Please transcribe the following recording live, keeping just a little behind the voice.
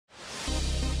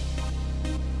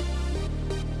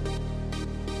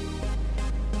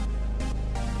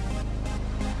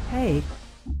Hey,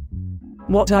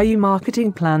 what are your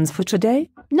marketing plans for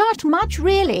today? Not much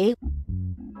really.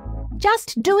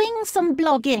 Just doing some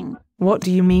blogging. What do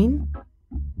you mean?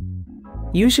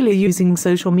 Usually using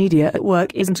social media at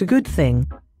work isn't a good thing.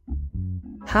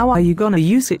 How are you gonna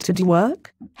use it to do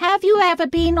work? Have you ever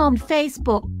been on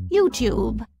Facebook,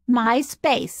 YouTube,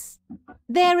 MySpace?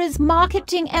 There is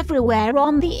marketing everywhere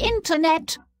on the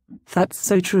internet. That's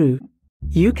so true.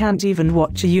 You can't even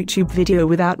watch a YouTube video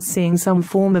without seeing some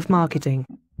form of marketing.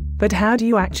 But how do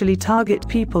you actually target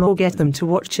people or get them to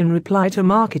watch and reply to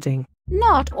marketing?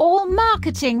 Not all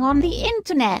marketing on the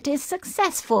internet is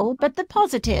successful, but the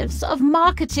positives of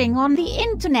marketing on the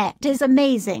internet is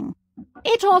amazing.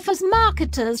 It offers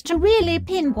marketers to really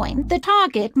pinpoint the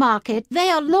target market they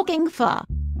are looking for.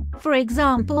 For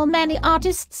example, many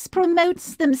artists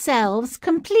promotes themselves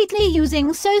completely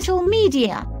using social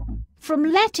media. From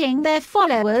letting their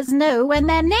followers know when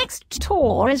their next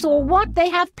tour is or what they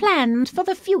have planned for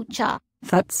the future.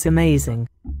 That's amazing.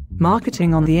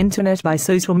 Marketing on the internet by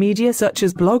social media such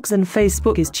as blogs and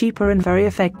Facebook is cheaper and very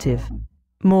effective.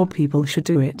 More people should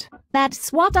do it.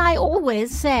 That's what I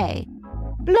always say.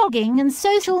 Blogging and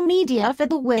social media for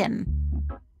the win.